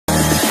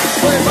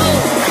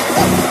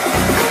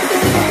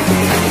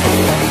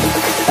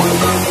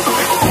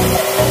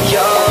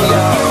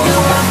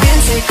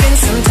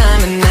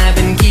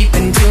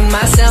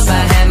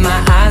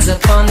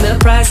Upon the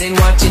prize, ain't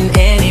watching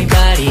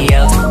anybody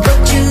else. But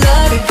you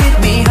love to hit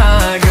me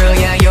hard, girl.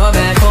 Yeah, you're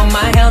bad for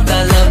my health.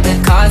 I love the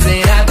cards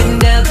that I've been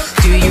dealt.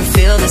 Do you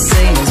feel the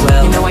same as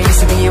well? You know I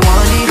used to be a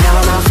wanting, now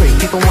I'm not free.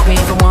 People want me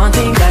for one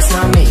thing, that's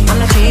not me. I'm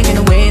not changing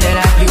the way that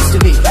I used to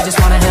be. I just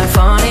wanna have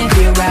fun and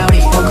be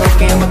rowdy. One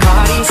coke and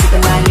Bacardi,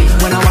 sipping lightly.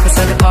 When I walk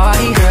inside the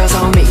party, girls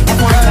on me.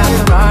 F1 top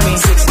Ferrari,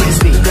 60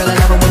 speed. Girl, I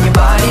love it when your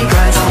body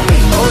grinds on me.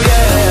 Oh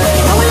yeah.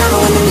 You know I love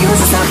it when the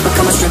music's not, but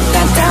come and strip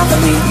that down for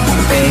me,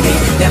 baby.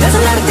 Yeah, there's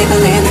a lot of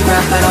people in the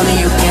crowd, but only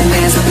you can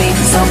dance with me.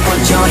 So put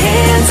your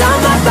hands on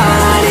my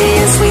body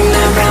and swing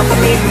that round for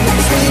me,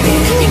 baby.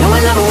 You know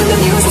I love it when the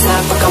music's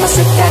loud, but come and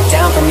strip that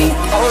down for me.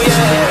 Oh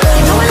yeah.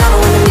 You know I love it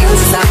when the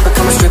music's loud, but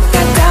come and strip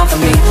that down for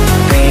me,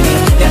 baby.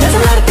 Yeah, there's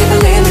a lot of people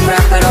in the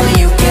crowd, but only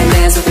you can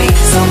dance with me.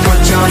 So put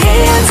your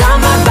hands on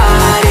my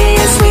body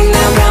and swing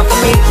that round for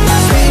me,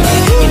 baby.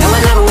 You know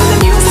I love it when the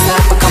music's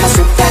loud, but come and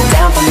strip that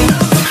down for me.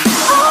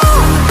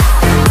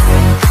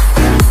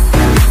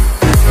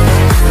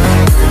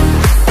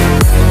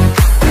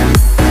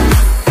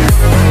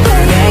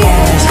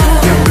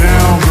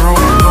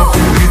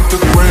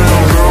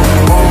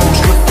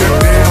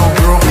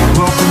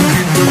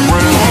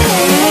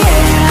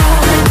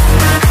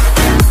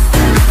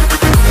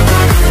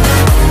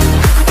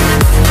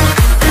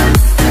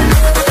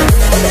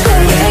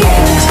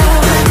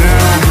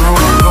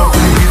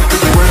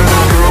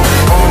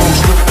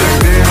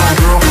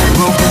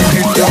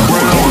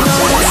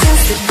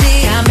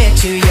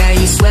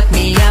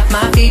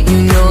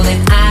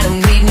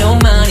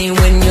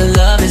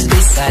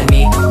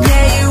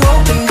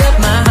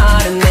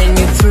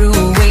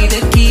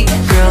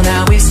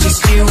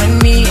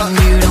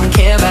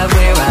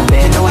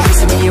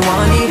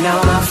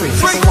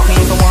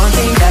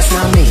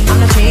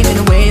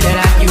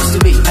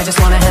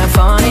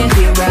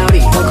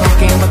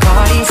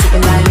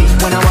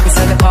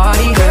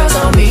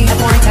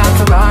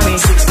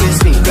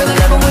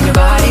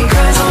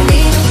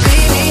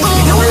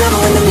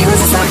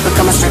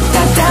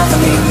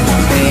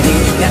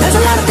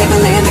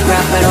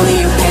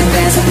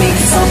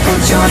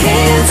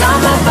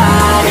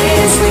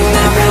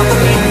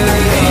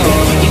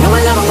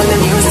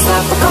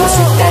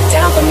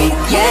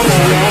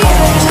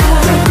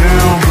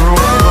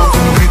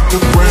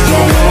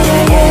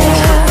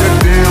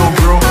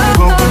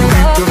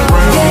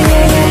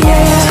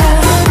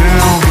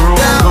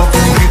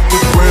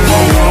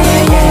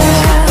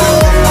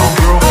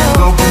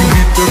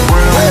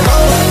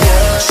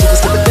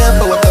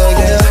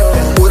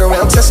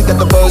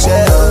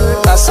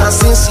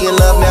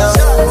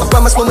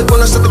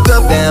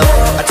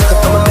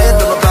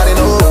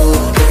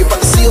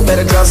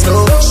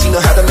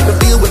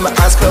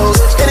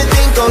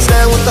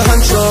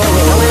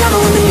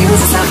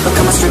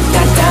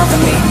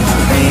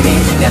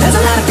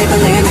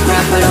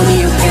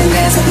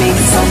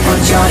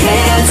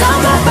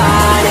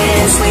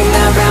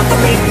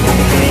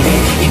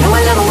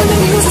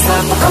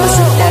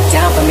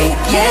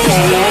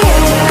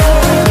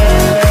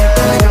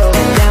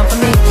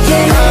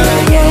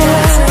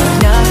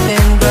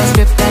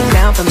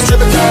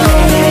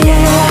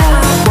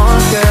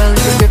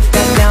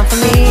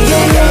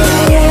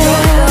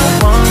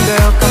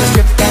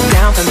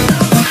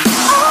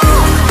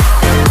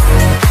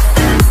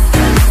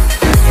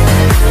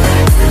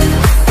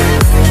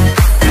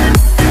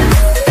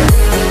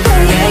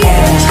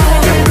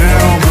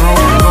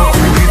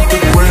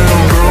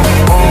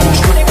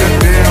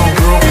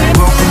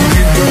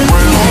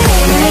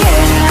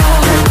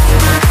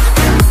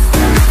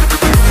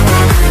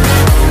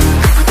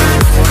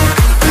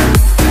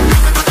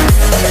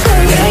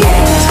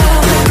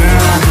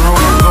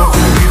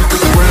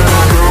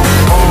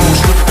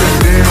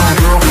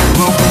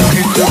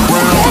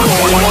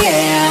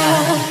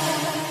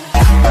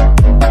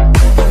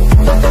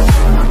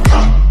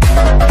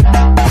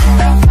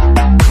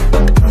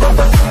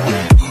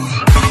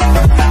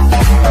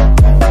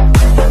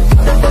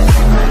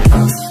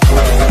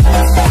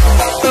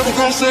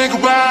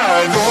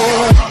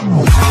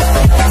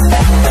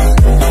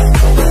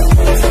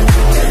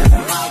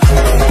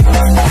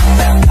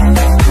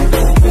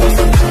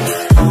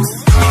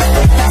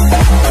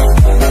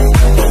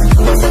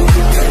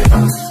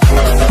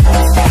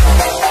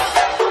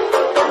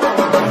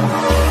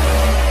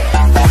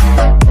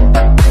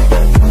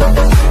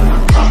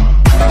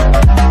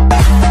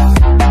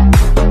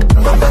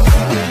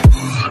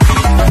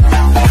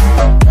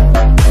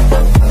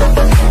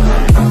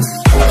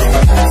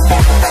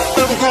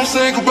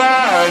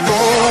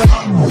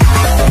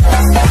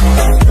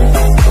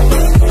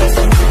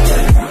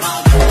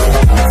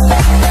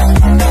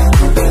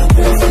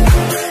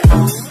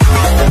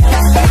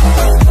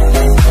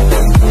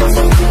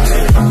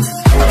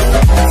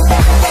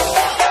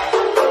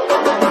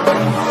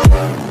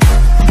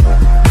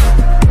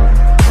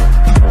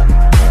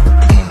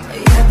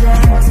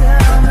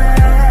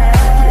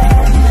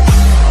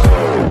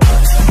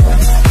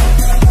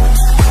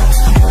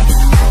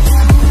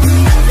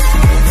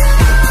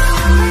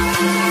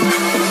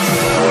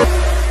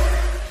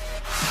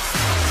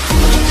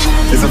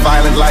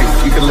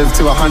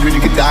 100,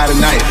 you could die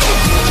tonight.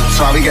 That's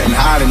why we getting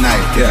high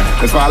tonight, yeah.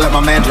 That's why I let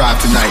my man drive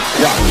tonight,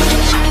 yeah.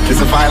 It's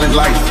a violent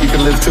life, you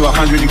can live to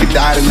 100, you could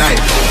die tonight.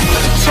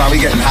 That's why we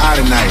getting high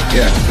tonight,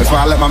 yeah. That's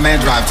why I let my man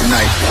drive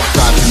tonight.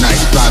 Drive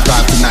tonight, drive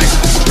tonight,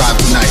 drive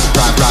tonight,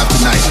 drive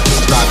tonight,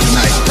 drive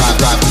tonight,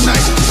 drive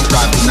tonight,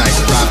 drive tonight,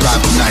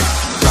 drive tonight,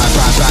 drive.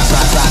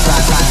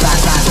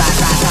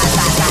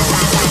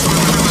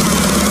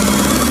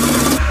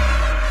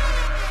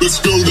 Let's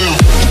go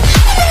down.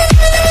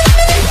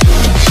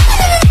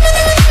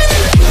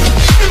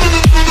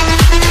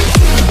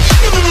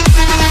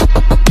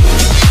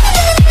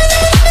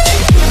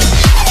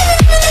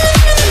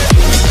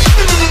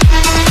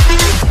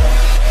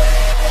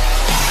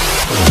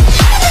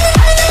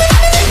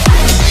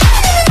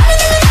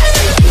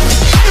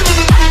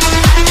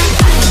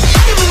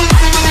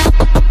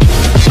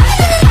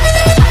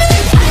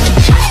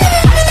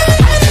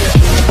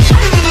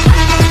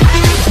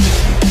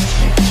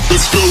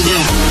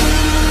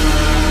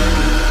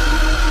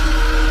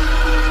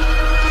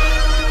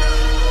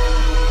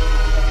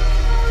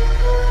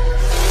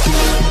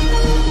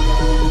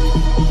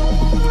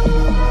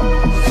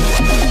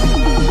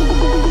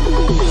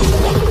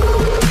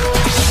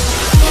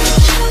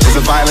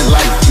 Violent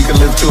life, you can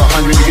live to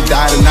 100, you could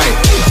die tonight.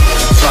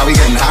 That's why we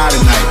getting high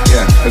tonight,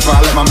 yeah. That's why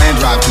I let my man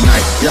drive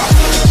tonight, yeah.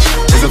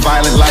 It's a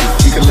violent life,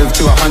 you can live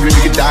to 100,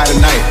 you could die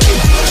tonight.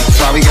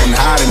 That's why we getting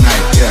high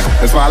tonight, yeah.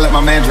 That's why I let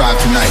my man drive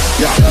tonight,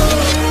 yeah.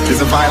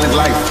 It's a violent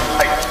life.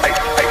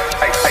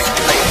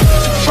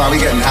 That's why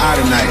we getting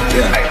high tonight,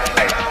 yeah.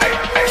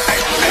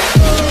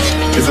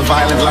 It's a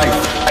violent life.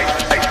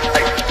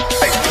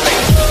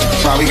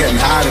 That's why we getting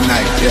high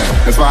tonight, yeah.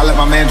 That's why I let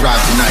my man drive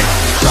tonight.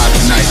 Drive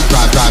tonight,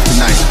 drive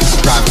tonight,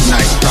 drive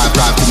tonight,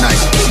 drive tonight,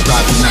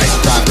 drive tonight,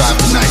 drive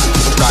tonight,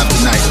 drive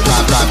tonight,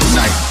 drive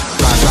tonight,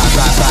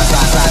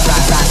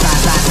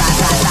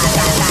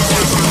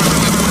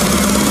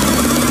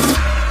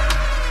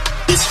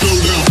 let's go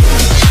down.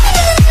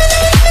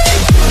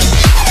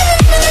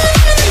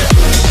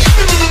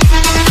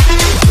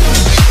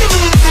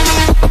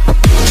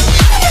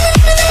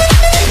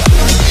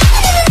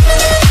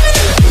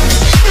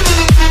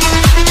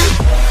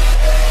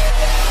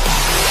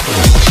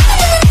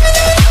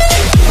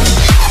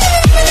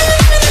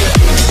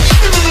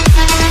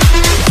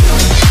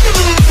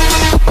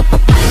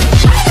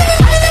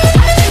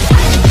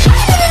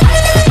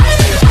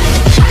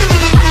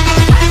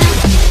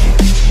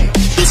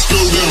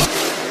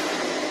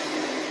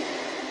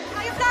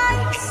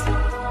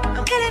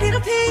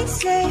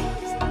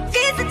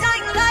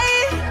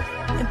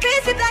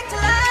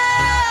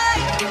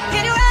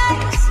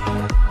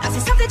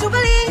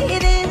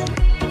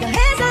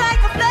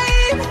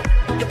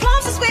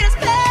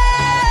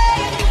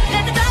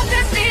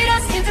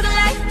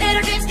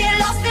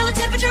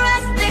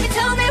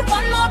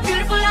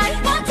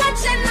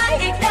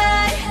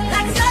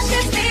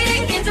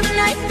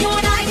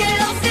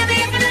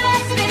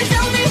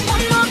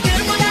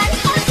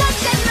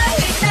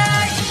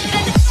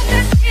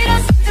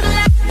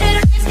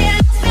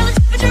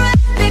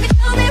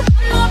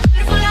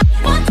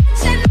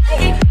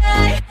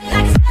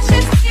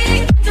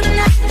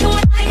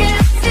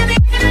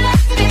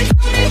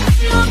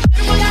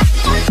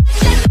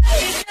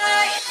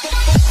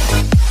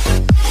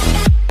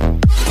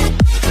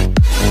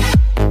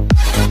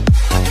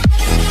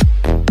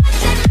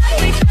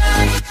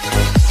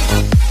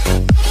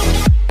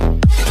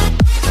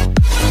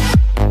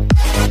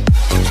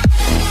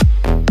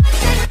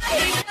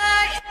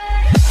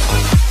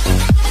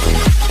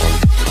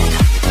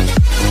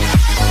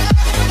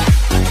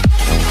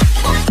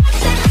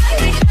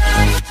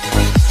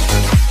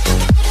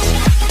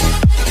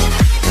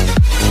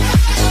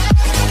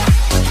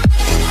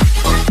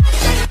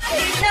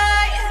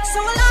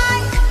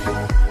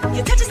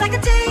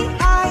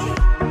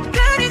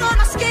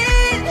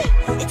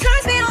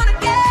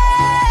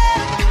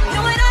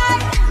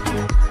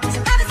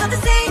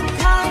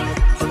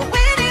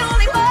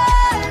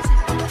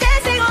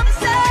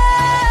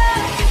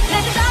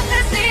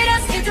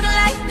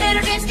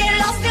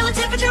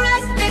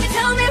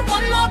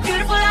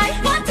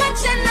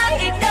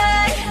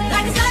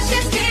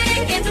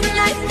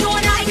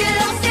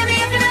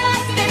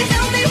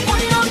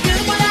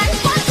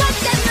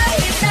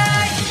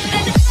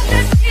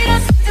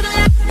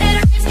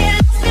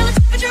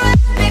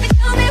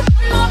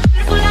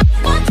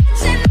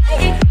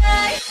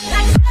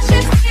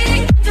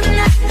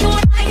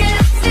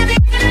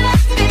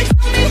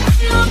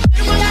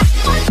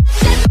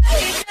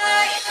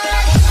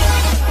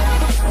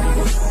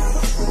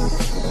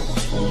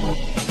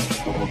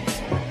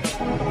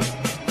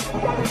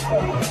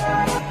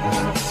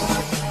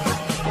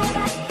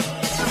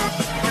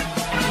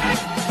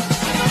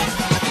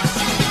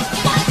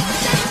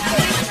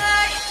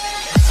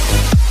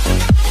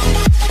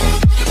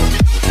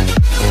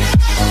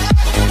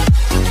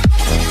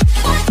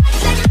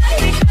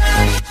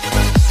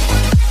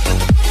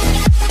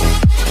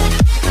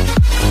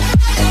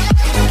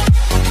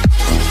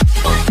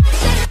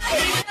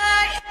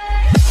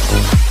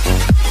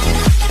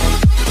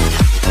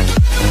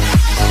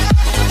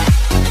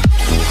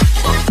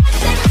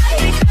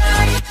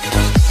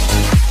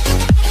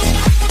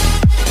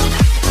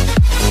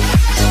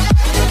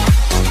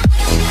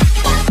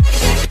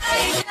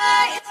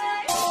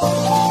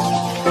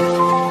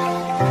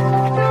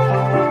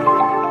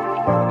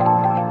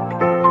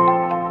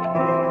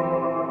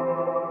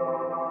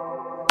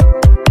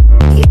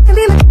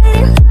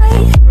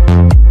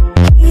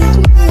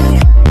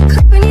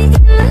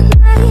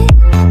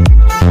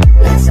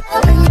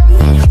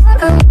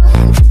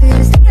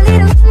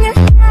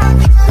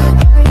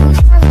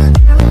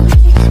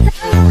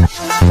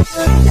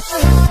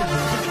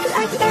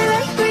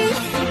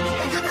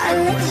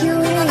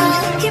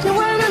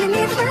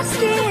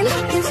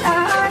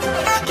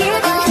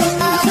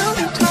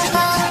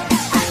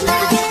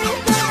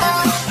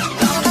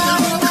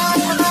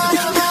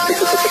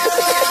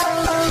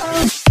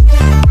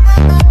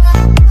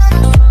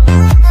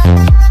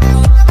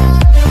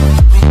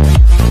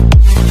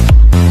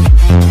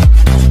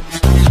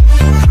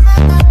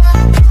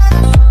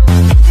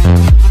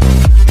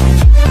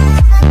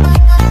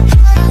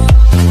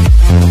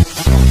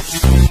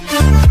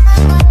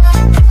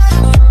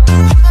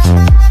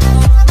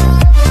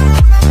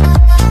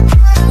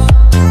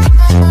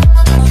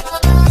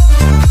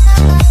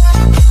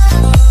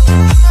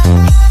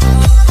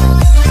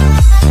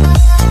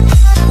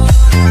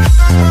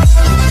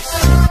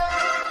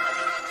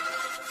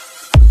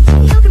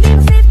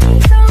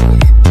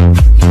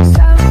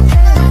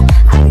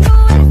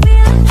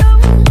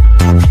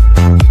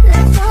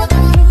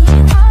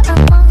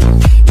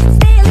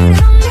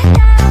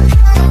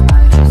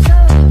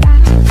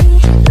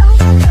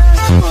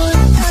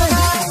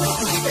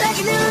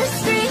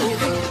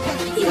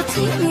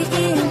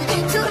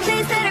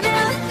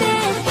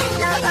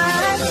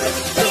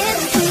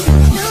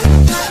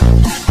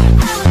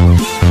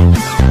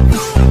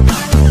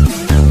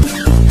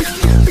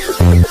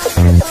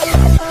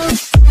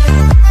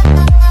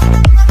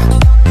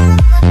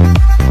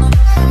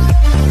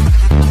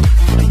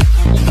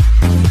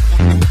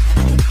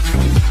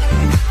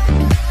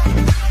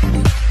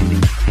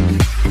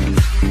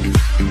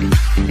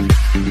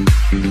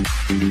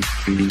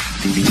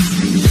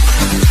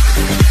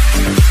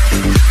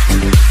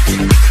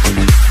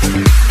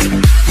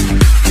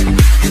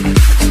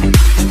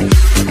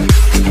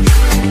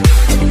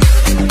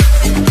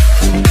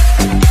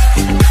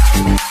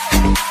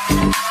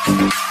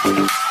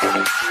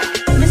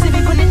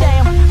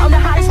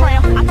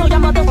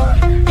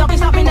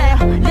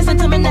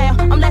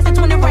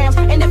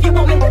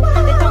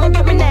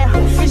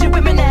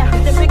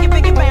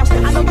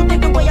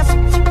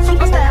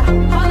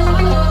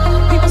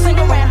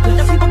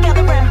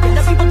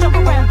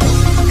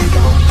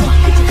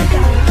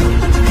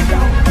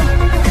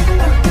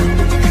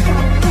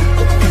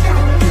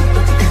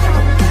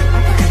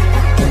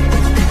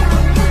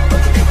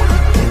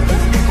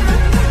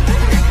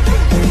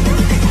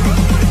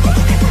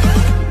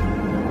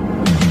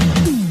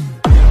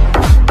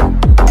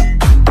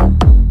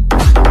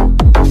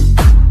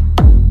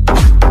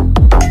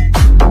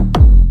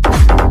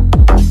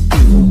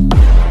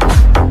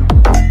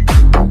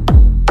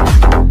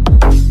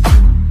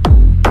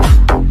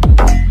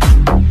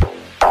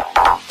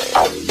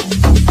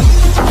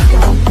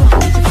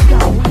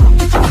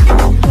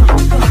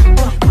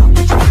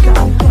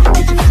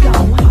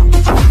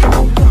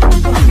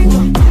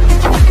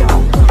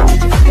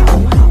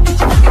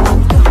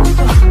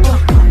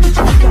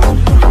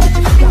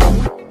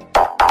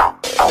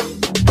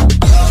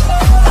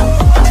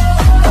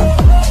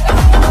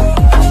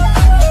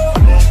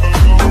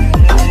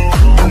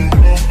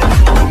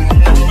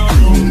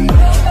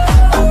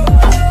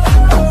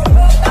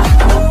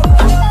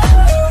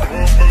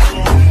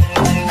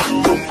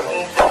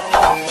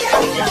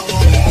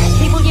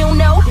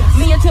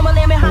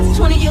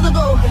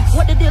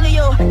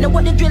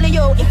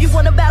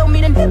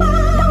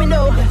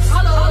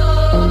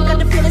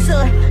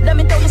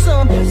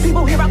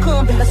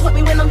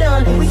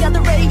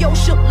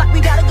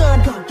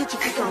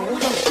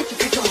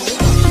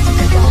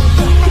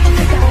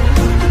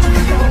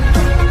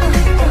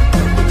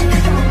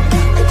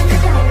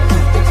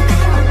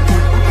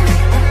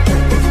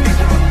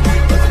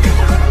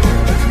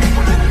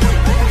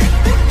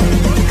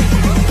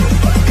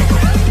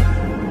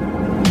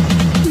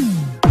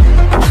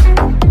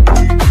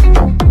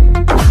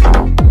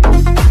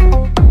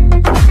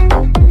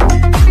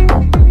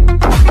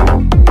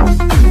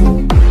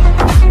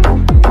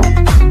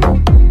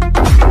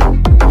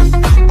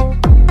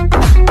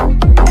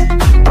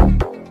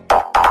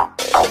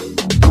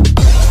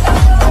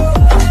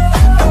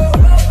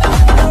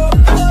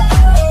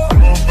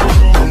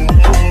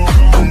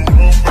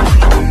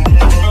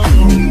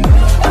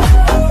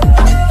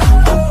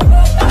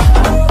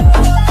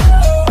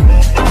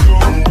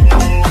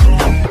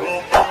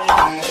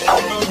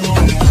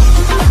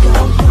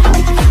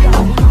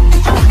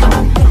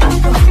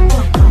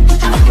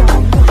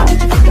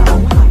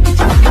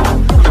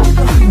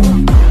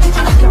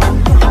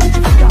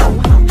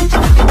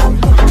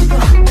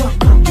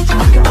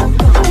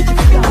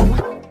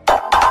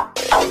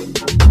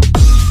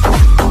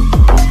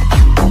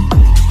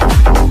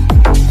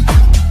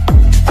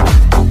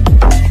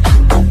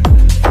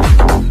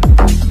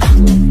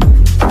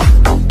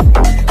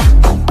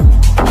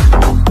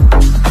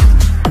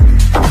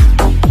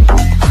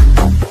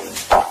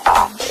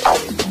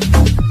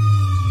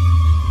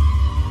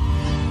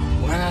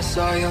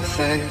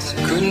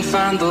 couldn't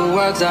find the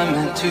words I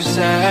meant to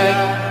say.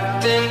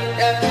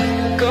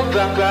 Didn't go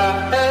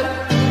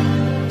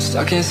back.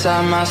 Stuck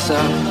inside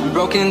myself,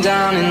 broken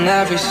down in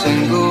every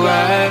single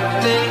way.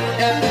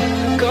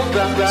 Didn't go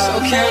back. So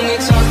can we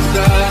talk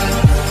about it?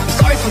 I'm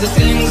sorry for the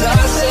things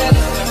I said.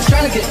 I'm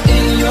trying to get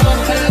in your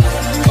head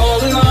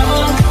all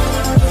along.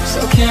 So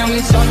can we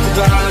talk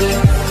about it?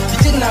 You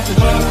didn't have to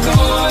walk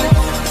away.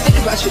 I think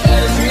about you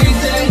every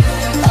day.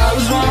 I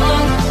was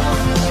wrong.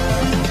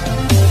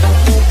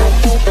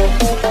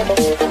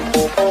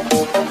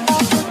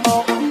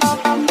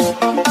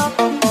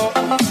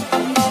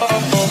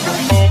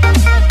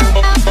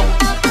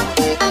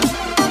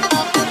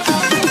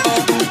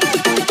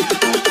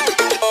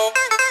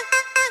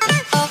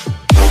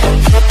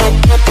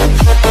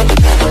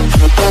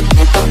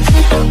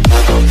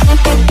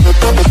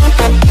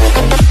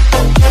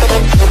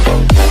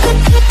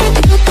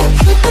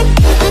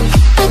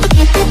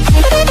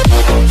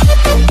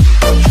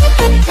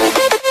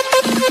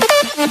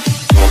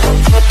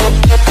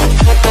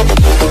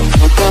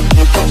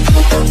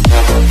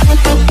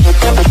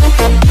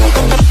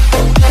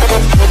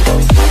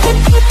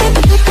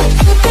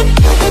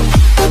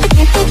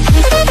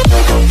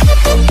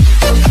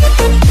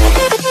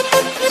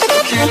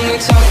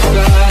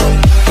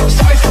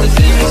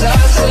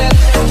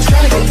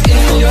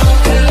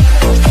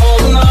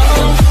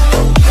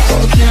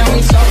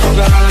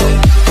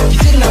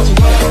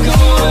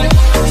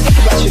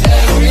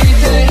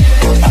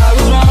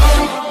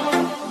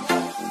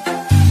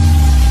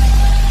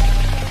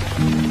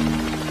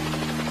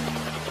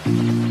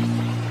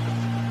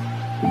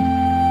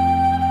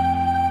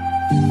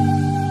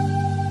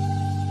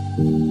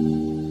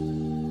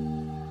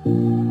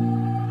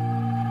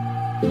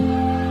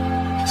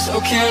 So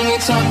can we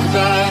talk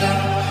about it?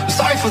 I'm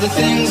sorry for the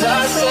things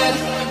I said.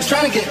 I was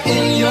trying to get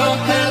in your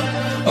head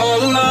all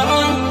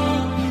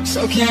along.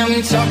 So can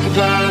we talk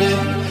about it?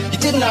 You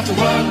didn't have to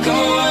walk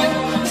away.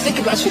 I think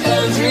about you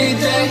every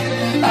day.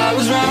 I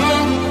was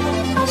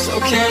wrong. So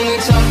can we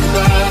talk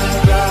about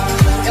it?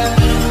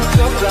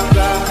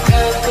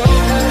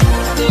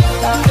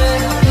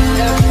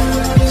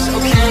 So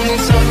can we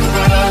talk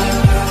about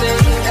it?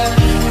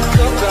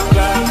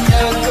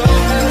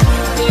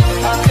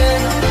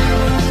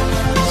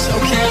 So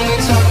can we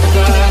talk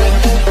about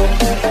it?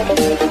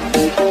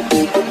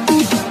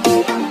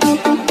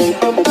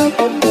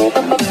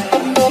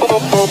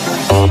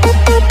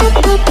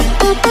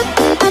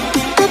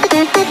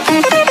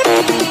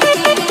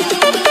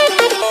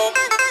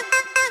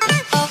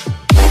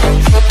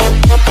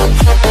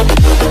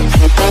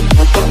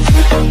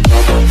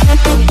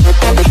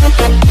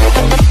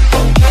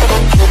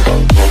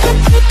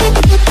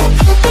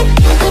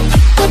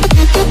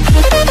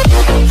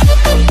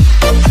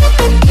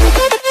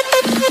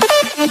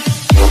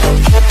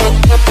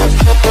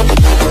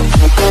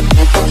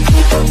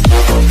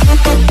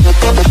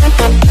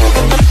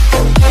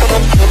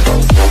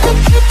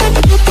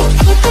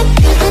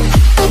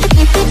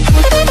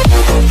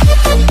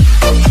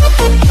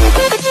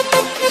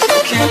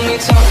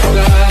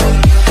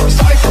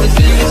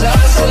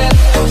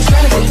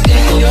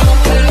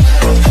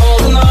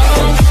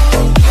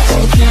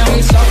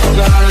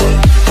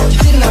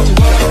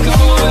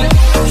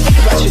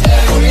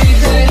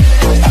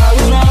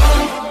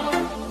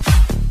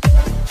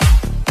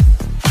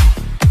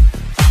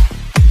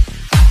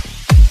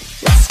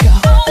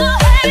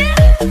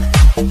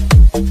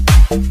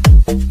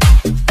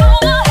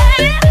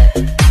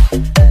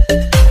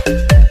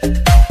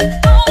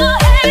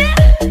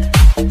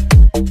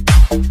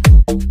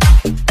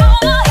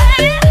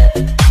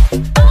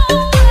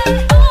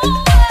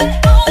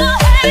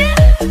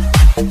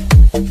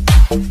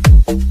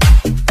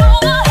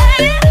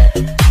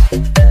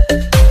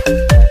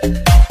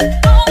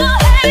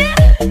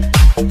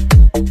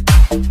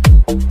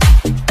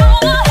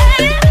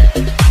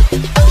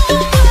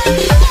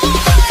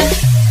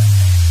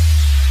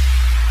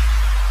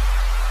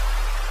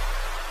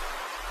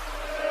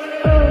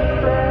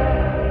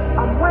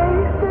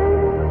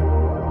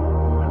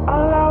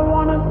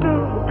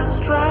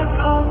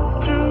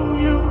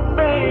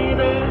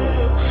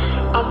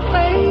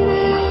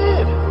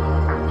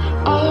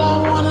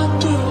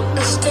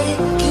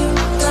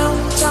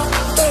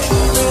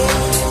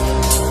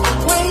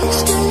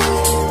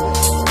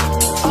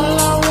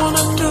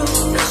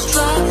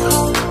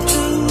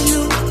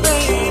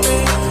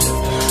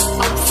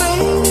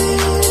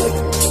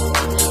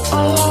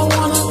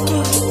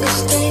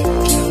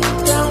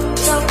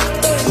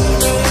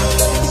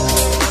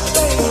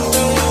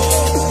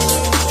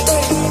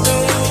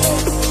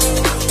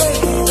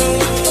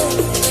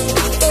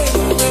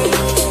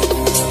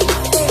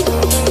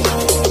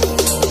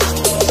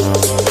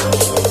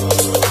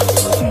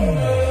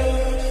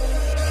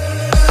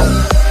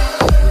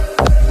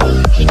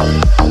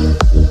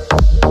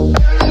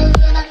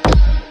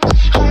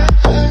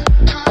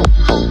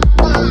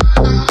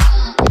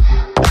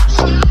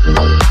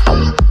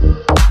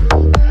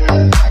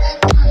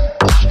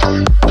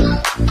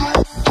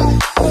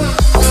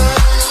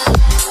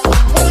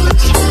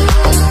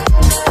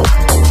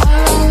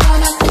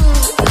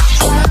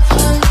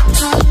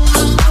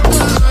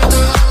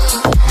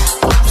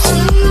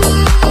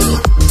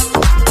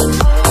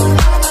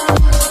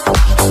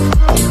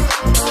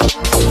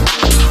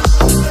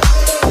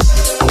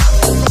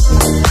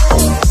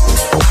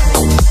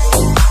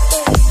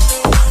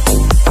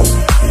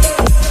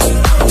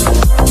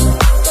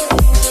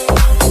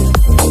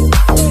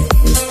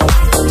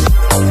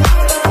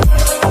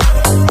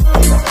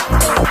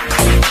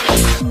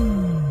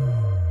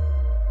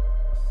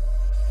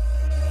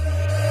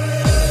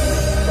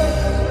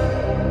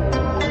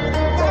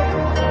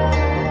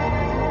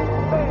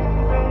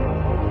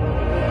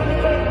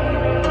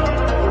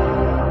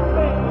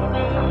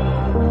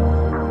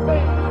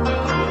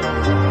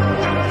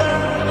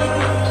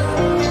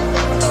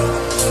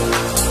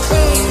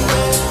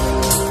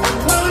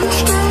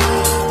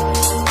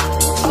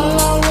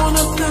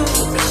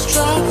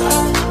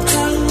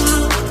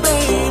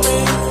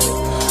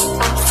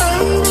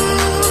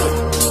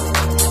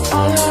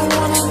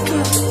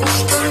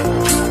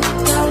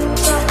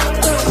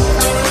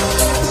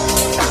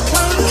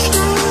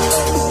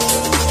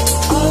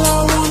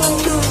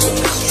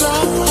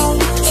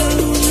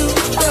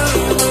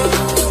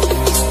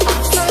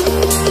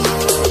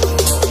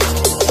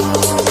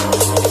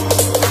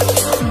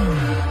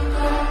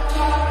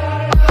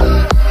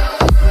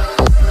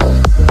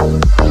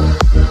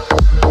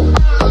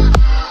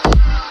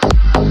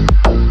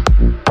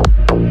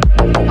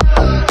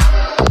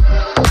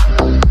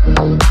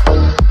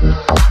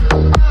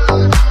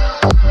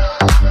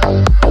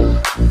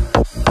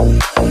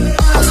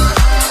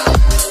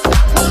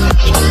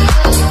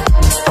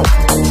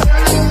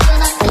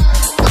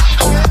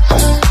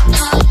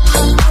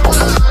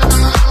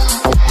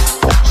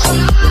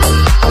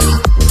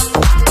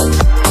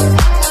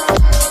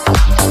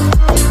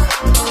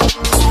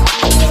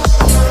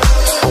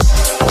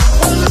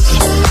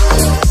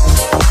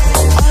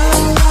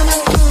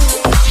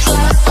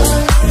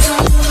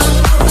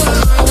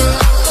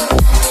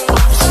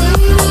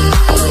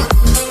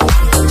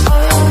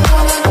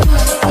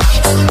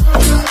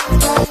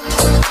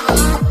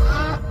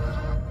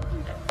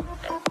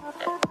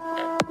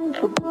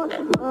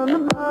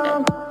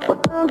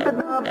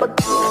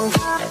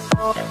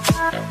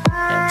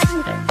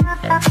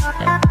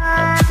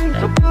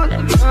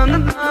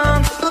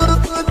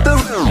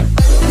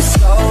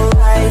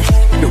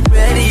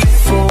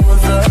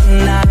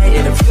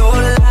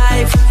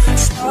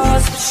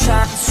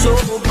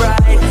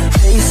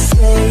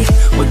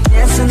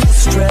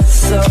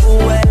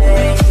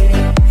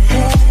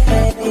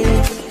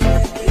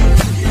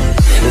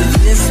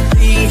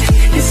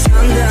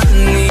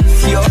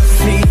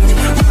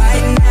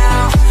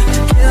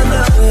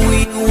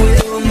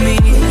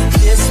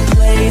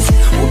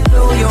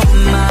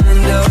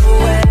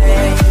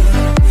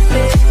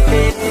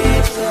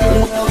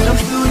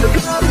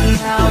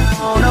 now,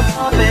 wanna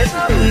pump it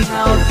up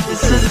now.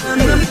 This is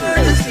an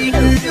emergency.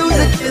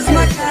 Music is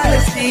my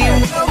galaxy.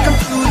 Welcome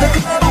to the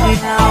club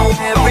now.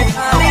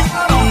 Everybody's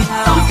up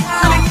now.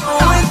 Got it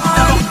going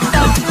on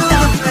until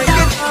the break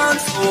of dawn.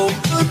 So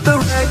put the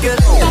record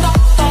on.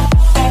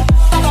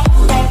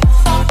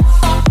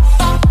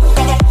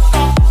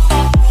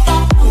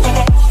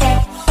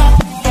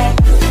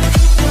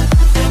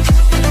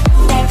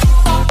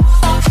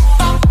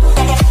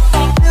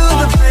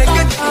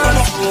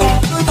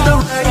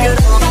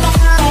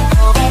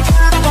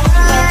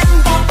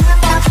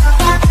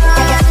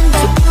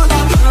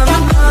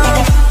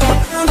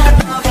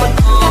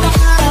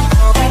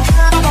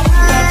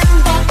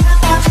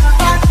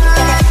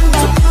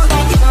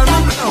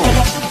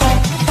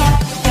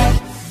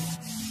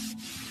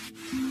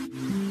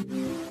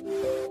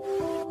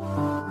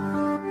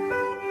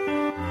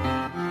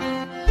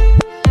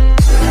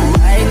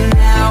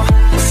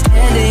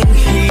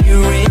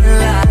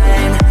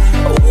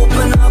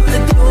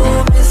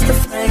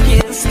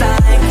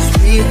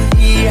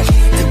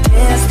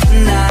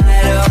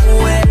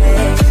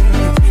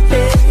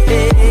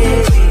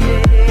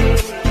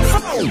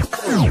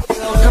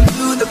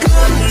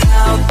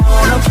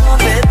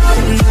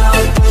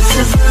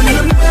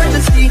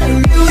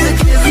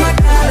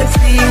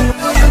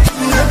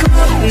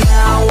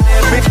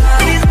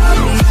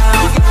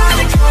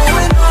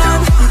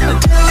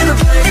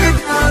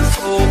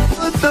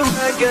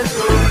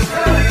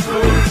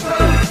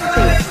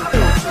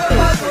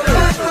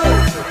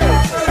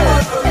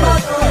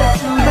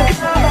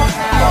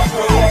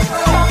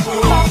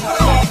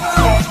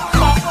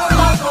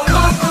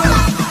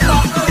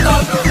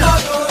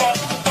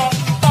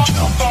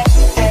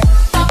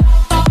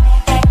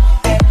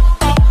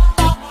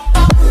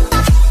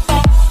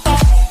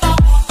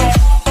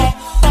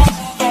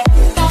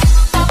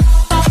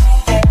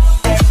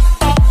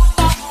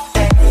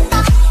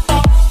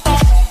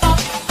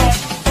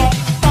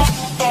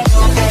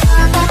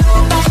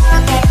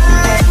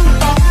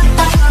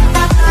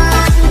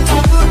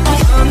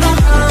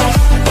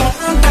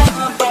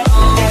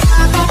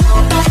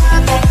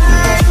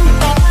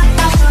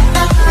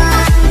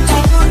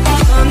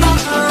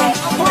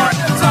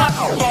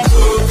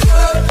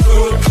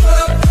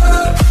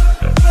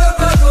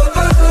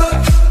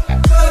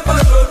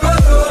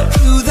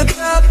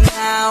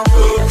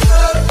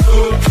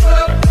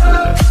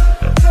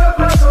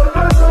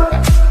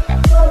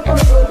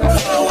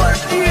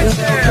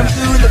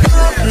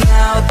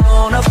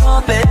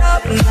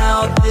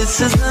 This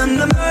is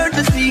an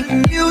emergency.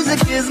 Music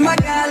is my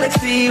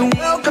galaxy.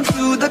 Welcome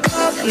to the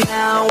club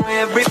now.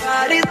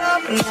 Everybody's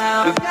up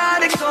now. We've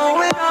got it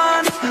going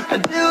on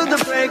until the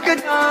break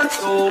of dawn.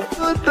 So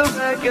put the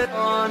record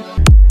on.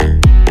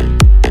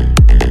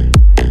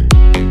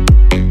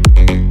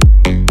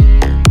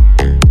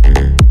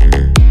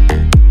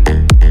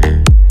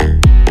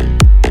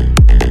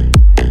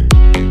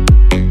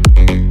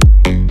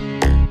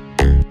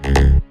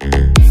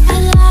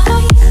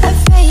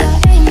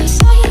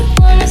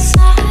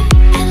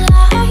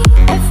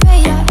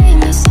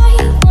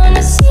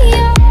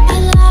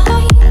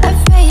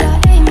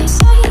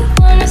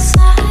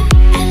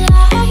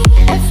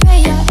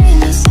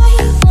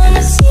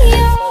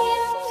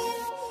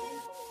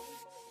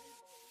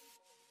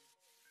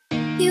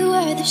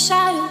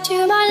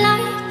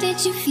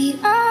 You feel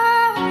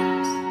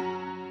us,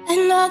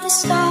 another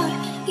star,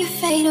 you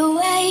fade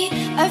away.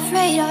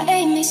 Afraid our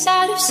aim is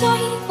out of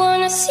sight.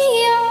 Wanna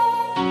see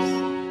us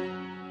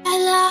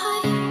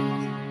alive.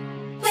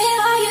 Where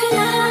are you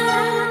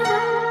now?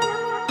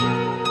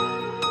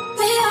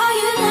 Where are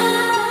you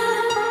now?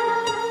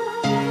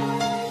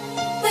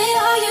 Where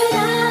are you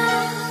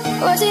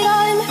now? Was it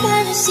all in my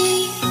fantasy?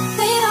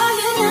 Where are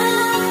you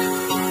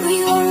now? Were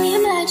you only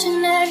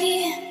imaginary?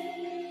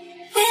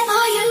 Where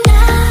are you now?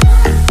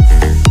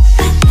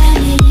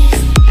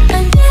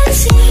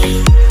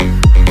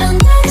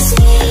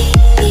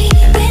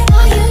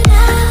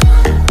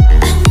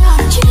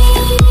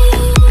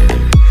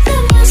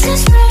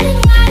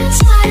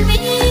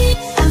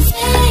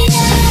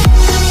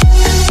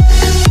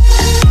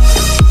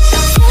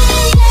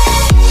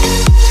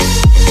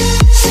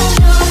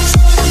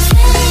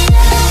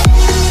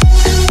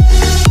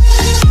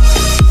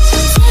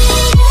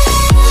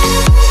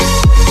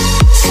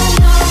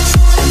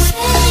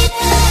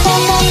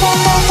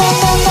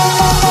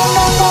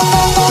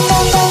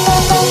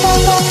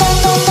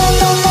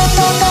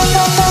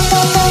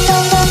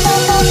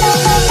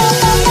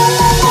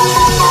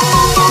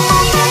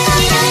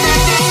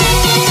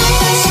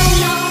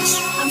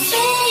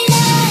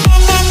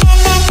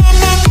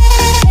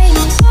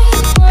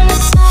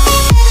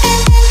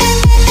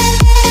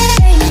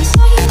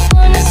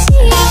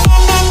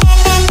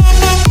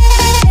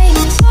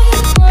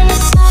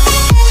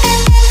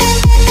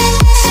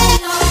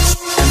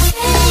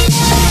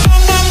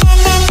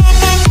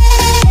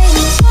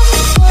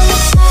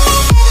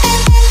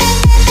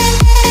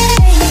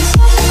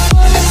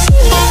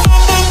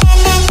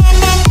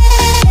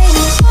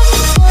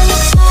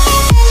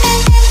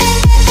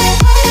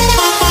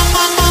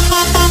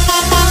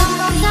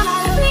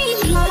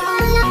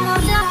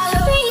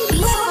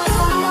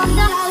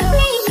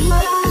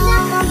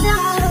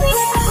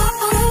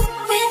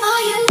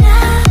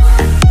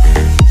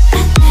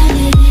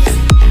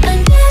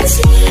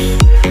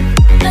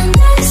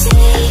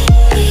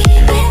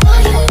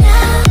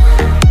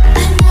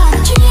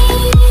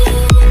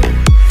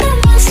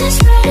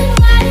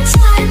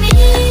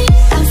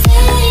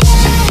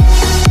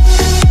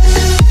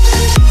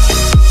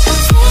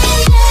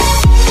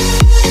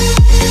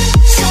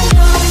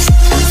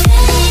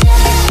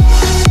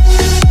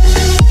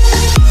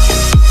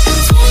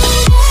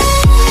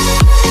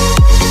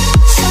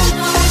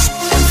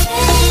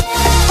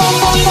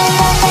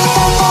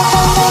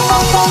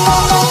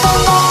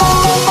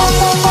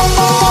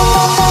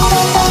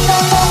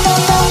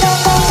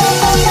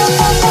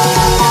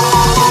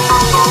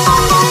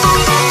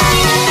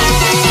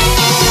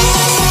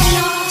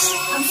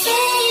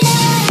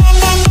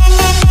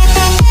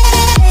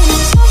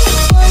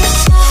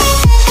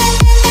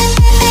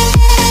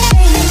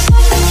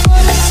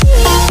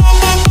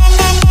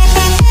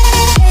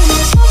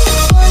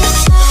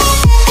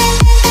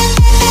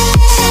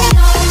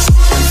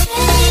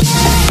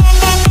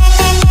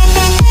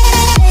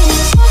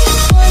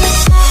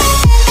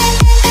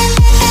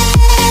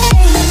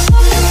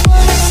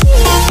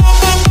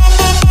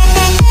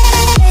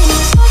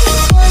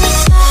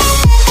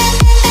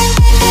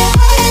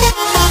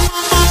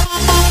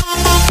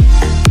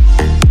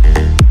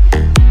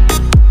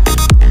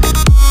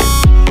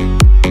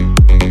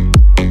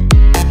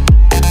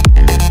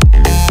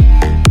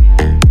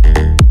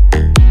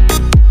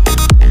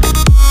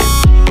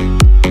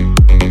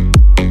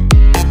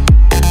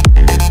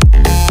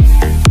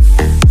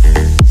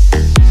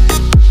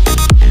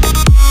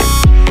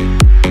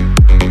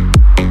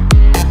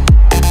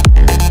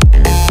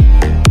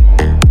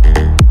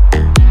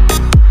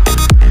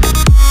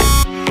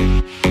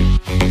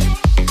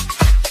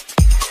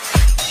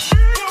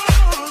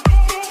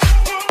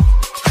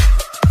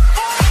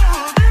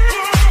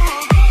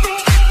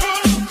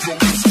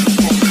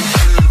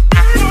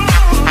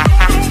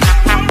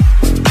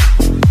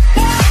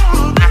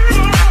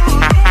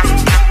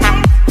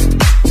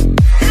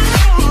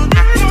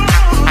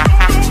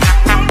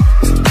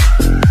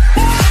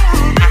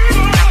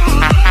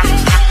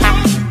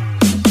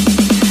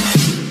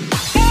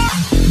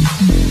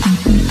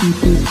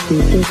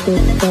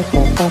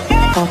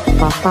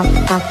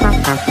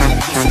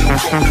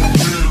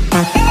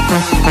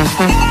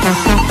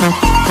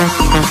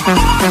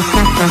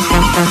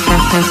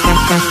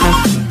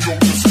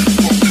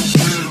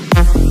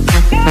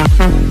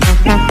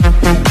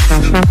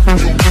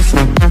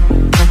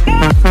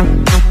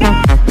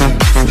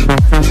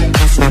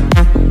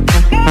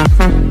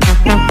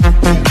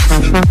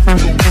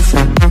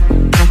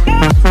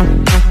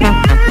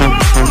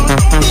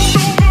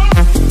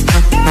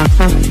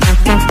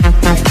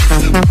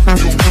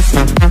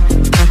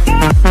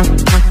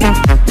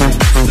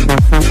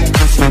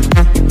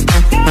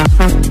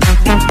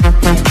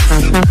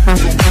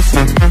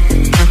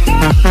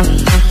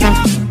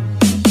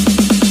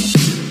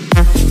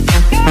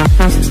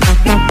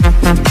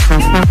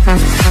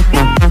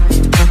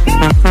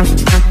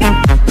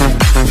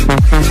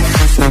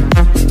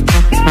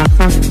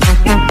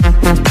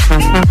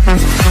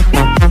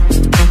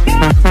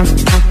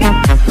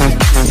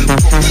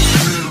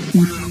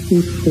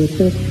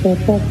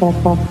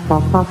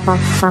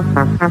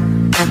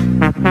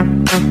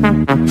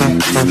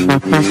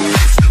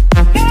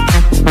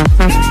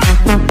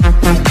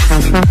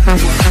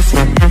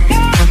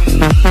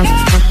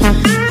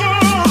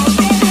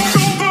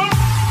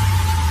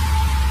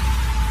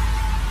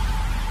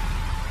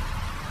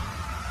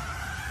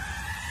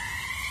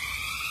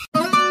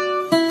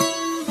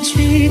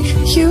 Treat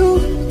you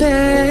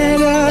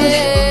better.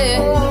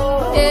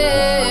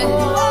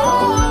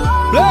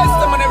 Bless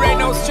them on the rain,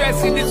 no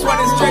stressing. This one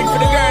is straight for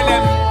the girl,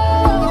 them.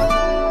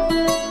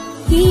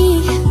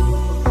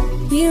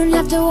 We don't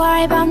have to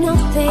worry about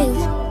nothing.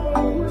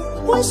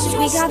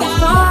 We got the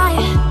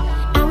fire,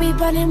 and we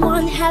burning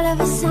one hell of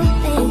a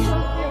something.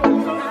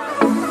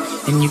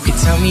 And you can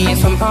tell me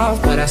if I'm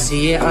off, but I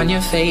see it on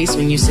your face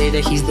when you say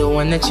that he's the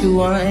one that you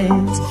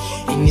want.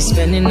 And you're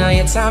spending all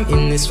your time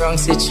in this wrong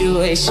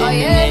situation.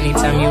 And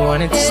anytime you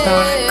want it to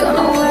start,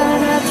 Gonna wear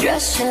that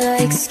dress you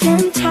like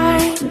skin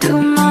tight,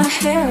 do my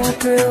hair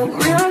up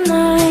real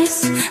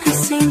nice, and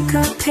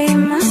syncopate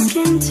my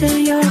skin till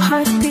your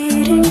heart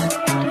beating.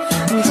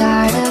 I'm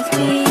tired of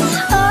being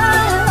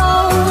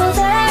oh,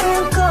 there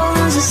it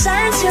goes. I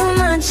sang too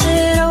much,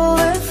 it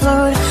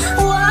overflowed.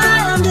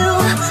 What do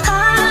I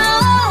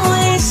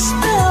always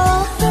spill?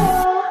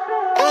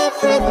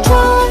 Every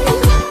time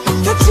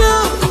that you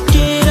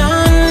get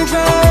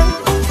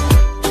undressed,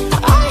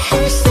 I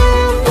hear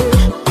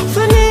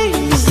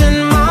symphonies in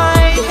my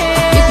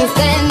head. You can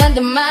stand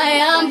under my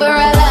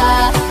umbrella,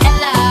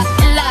 ella,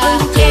 ella,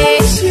 yeah,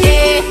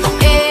 yeah,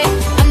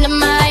 yeah. Under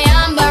my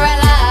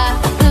umbrella,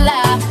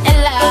 ella,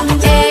 ella,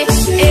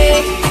 yeah,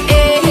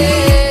 yeah,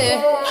 yeah.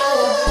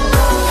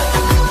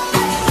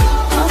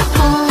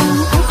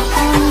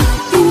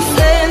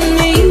 set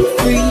me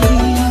free.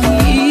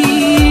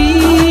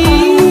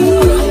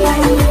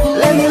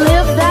 Let me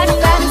live that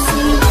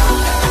fantasy.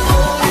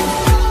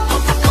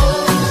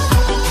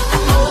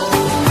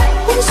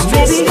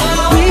 Baby,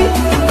 we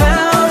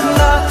found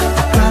love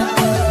right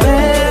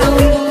where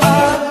we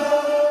are.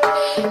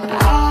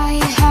 I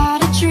had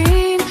a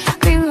dream,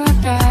 we were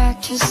back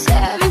to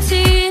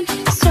 17.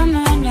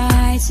 Summer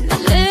nights and the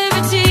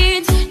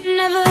libertines,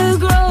 never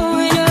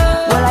growing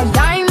up. We're like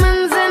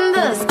diamonds in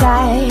the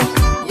sky.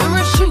 You're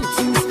a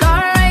shooting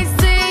star, I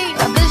see.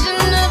 A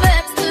vision of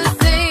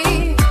ecstasy.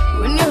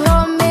 When you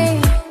hold me,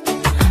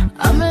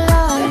 I'm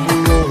alive.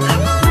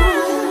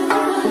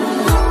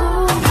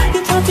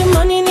 You talking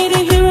money, need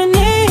a hearing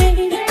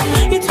aid.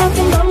 You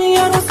talking about me, I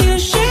don't see a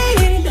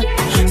shade.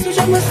 Switch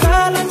up my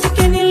style, I take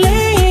any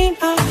lane.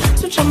 I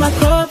switch up my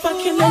car if I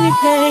kill any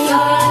pain.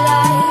 You're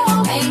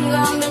alive. Ain't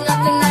gonna be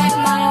nothing like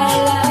my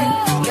life.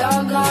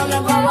 You're gonna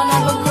go and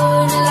have a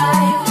good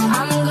life.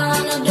 I'm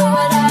gonna do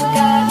what I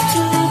got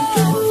to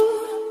do.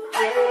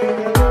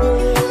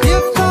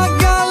 If I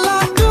got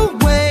locked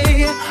away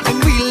and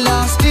we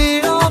lost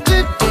it all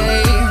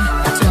today,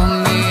 tell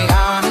me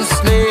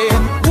honestly,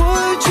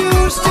 would you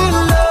still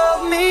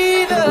love me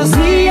the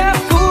same? I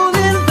fall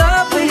in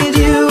love with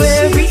you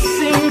every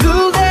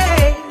single day.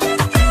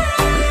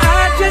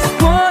 I just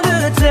wanna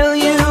tell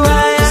you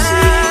I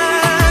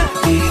am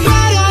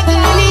better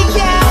than any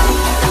cat.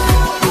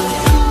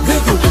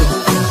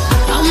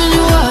 I'm in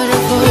your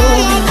waterfall.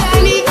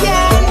 Any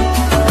cat.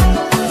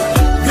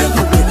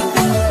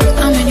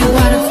 I'm in your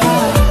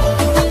waterfall.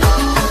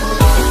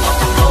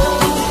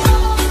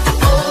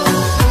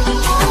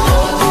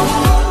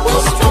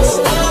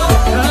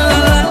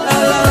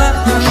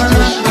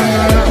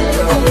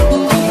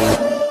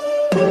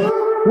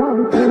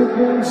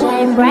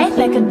 Shine bright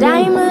like a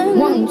diamond.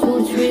 1,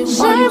 2, 3.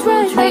 Shine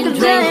bright like a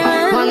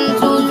diamond. 1,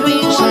 2,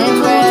 3. Shine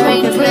bright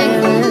like a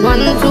diamond. 1,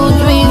 2,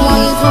 3.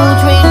 1,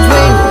 2,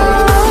 3.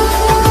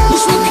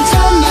 Wish we could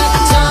turn back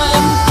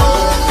time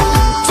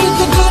to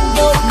the good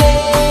old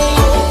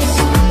days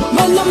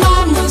when the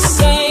mama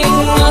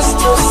sang us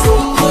to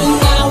sleep when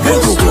I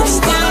was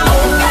stressed out.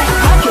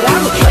 I could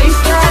have a place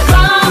that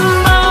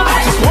mama. I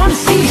just wanna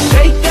see you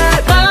shake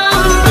that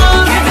mama.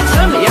 Give it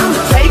to me, I'ma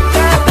take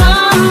that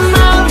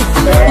mama.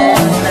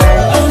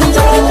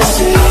 Under the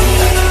sea.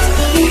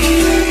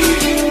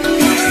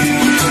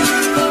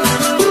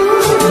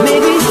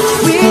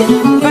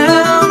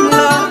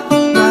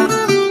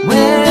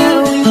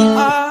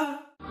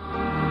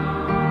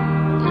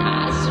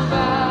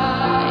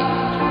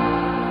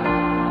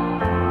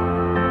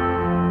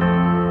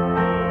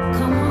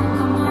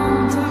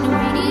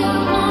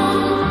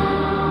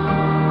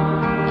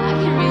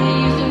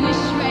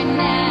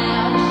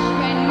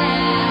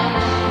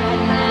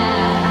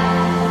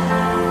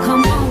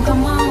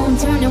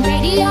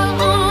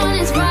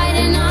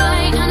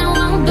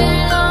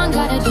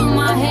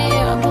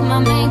 my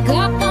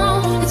makeup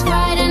on. It's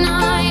Friday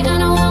night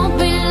and I won't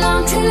be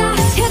long till I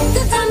hit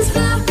the dance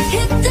floor,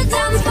 hit the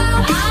dance floor.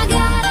 I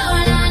got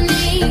all I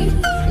need.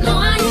 No,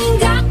 I ain't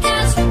got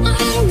cash, I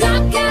ain't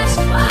got cash,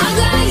 but I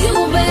got you,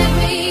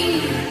 baby.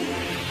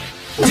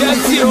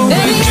 Just you,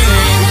 Baby,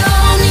 I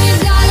don't need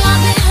dollar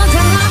bills to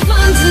have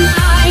fun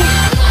tonight.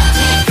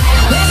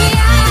 Baby,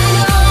 I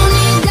don't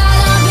need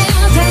dollar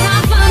bills to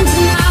have fun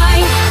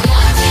tonight.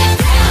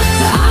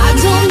 I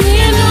don't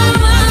need no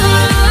money,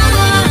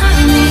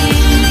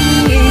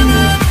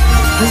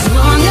 as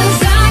long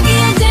as I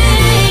get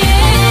dancing.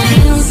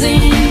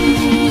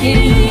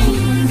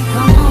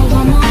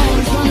 Come on,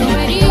 turn the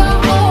radio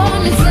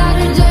on. It's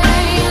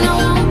Saturday and I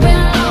won't be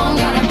long.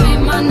 Gotta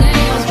paint my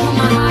nails, put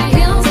my high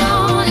heels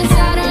on. It's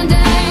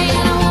Saturday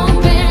and I won't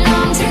be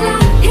long till I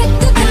hit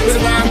the dance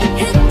floor,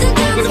 hit the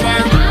dance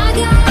floor. I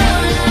got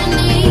all I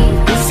need.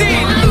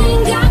 I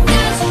ain't got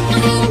cash, I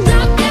ain't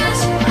got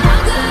cash, I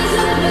got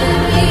you,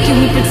 baby. Can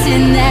we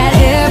pretend that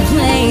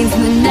airplanes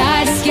in the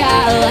night sky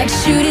are like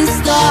shooting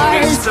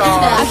stars?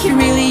 I could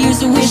really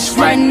use a wish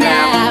right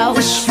now,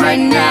 wish right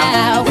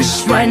now,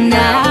 wish right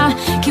now.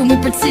 Can we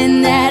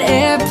pretend that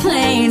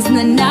airplanes in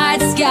the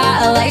night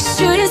sky are like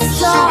shooting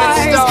stars?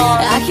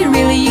 I could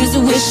really use a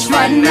wish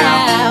right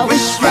now,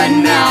 wish right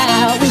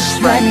now,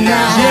 wish right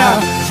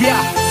now. Yeah,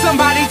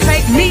 somebody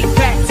take me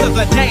back to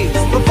the days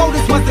before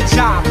this was a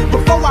job,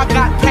 before I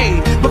got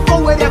paid,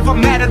 before it ever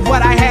mattered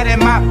what I had in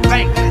my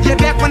bank. Yeah,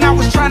 back when I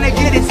was trying to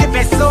get a tip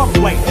at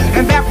Subway,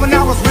 and back when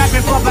I was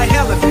rapping for the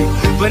hell of it.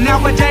 But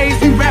nowadays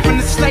we rapping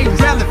to stay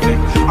relevant.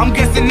 I'm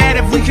guessing that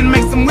if we can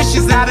make some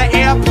wishes out of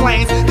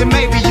airplanes, then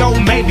maybe, yo,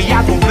 maybe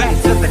I'll go back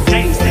to the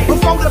days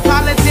before the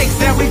politics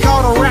that we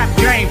call the rap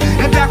game,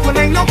 and back when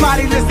ain't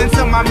nobody listen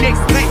to my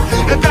mixtape,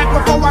 and back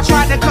before I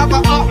tried to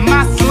cover up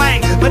my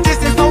slang. But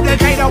this is no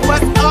Decatur,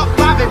 what's up,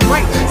 Bobby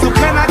Great. So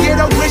can I get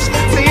a wish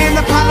to end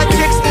the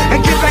politics and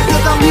get back to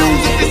the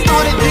music that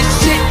started this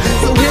shit?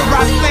 So here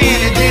I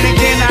stand, and then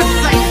again I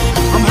say,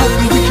 I'm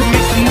hoping we can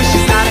make some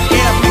wishes out of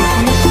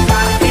airplanes, some wishes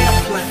out of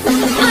airplanes.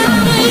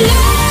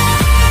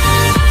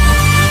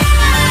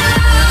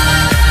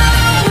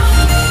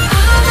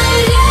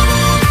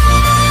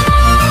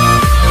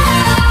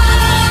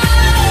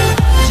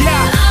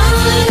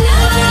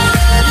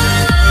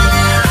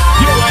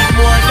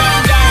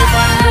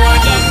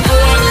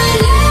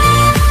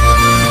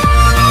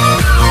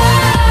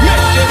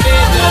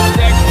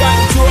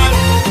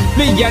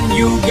 Me and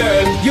you,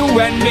 girl, you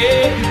and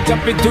me.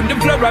 Jump into the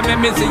floor and make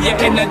me see your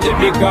energy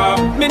because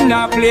me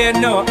not play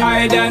no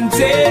hide and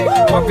seek.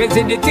 Walk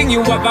into the thing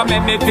you ever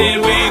make me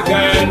feel weak,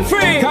 girl.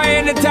 Free, cause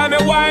anytime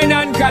you whine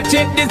and catch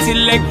it, the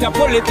selector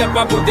pull it up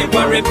and put it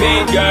for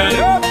repeat, girl.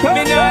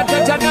 Me not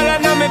touch a dollar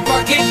in my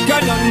pocket,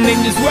 cause nothing in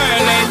this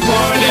world ain't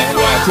more than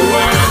what you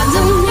worth. I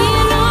don't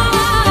need no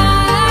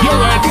money. You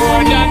worth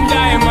more than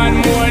diamond,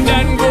 more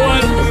than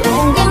gold.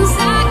 Long as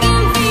I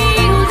can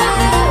feel the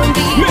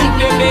beat. Make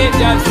the beat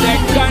just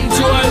take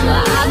control.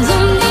 I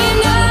don't need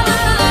no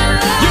money.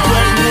 You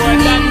worth more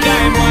than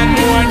diamond,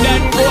 more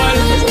than gold.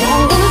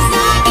 Long as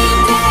I can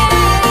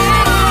dance.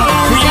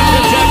 We have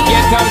to just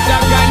get out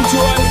of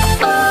control.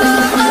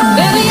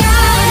 Baby,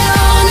 I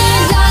don't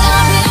need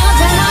dollar bills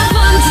to have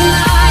fun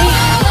tonight.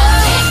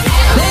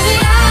 Baby,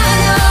 I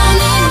don't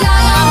need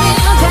dollar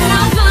bills to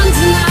have fun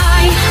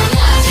tonight.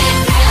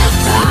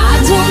 I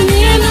don't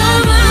need no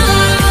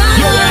money.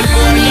 You worth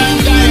more than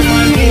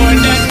diamond, more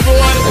than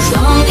gold. As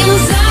long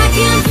as I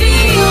can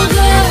feel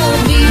the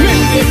beat.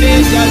 Make the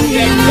beat just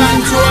take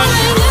control.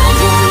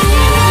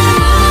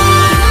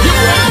 You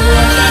worth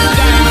more than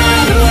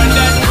diamond, more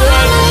than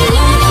gold.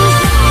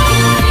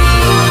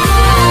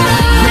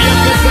 We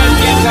have to just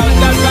get out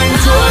of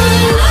control.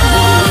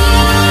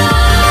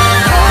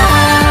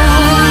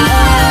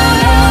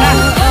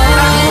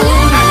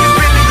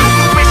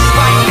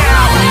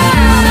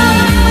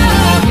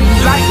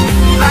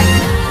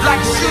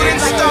 Like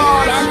shooting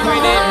stars. Rock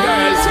with it,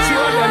 girls.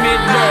 Show them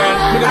it, girl.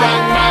 With a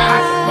bang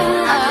bang.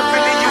 I could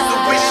really use a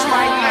wish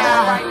right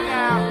now.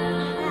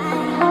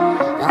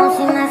 Don't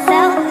see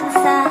myself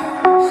inside.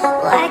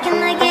 Why can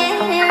I